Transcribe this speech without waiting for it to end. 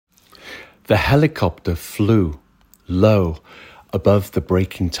The helicopter flew low above the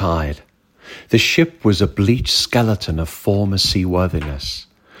breaking tide. The ship was a bleached skeleton of former seaworthiness.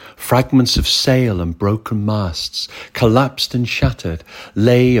 Fragments of sail and broken masts, collapsed and shattered,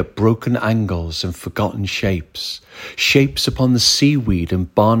 lay at broken angles and forgotten shapes, shapes upon the seaweed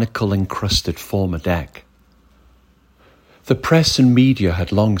and barnacle-encrusted former deck. The press and media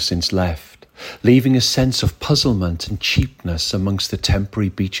had long since left, leaving a sense of puzzlement and cheapness amongst the temporary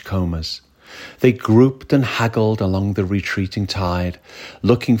beachcombers. They grouped and haggled along the retreating tide,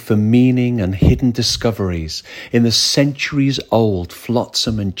 looking for meaning and hidden discoveries in the centuries-old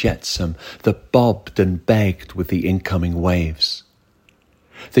flotsam and jetsam that bobbed and begged with the incoming waves.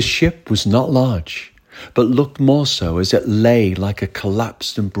 The ship was not large, but looked more so as it lay like a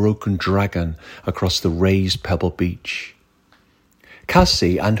collapsed and broken dragon across the raised pebble beach.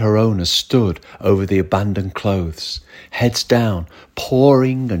 Cassie and her owner stood over the abandoned clothes, heads down,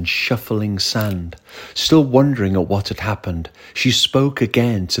 pouring and shuffling sand. Still wondering at what had happened, she spoke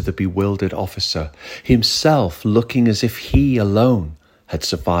again to the bewildered officer, himself looking as if he alone had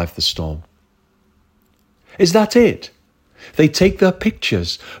survived the storm. "Is that it? They take their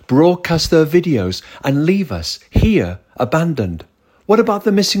pictures, broadcast their videos, and leave us here abandoned. What about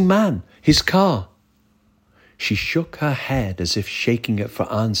the missing man, his car?" She shook her head as if shaking it for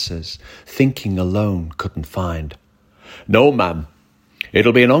answers, thinking alone couldn't find. "No, ma'am.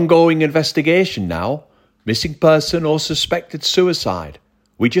 It'll be an ongoing investigation now. Missing person or suspected suicide.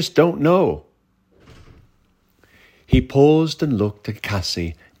 We just don't know." He paused and looked at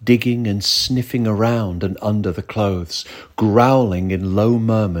Cassie, digging and sniffing around and under the clothes, growling in low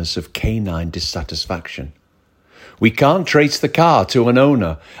murmurs of canine dissatisfaction. "We can't trace the car to an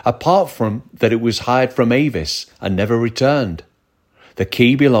owner, apart from that it was hired from Avis and never returned. The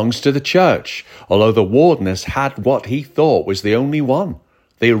key belongs to the church, although the wardeness had what he thought was the only one,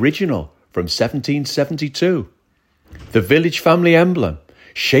 the original from 1772. The village family emblem,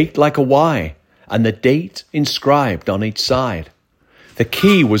 shaped like a Y, and the date inscribed on each side. The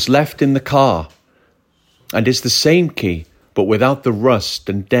key was left in the car, and is the same key, but without the rust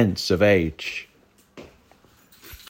and dents of age."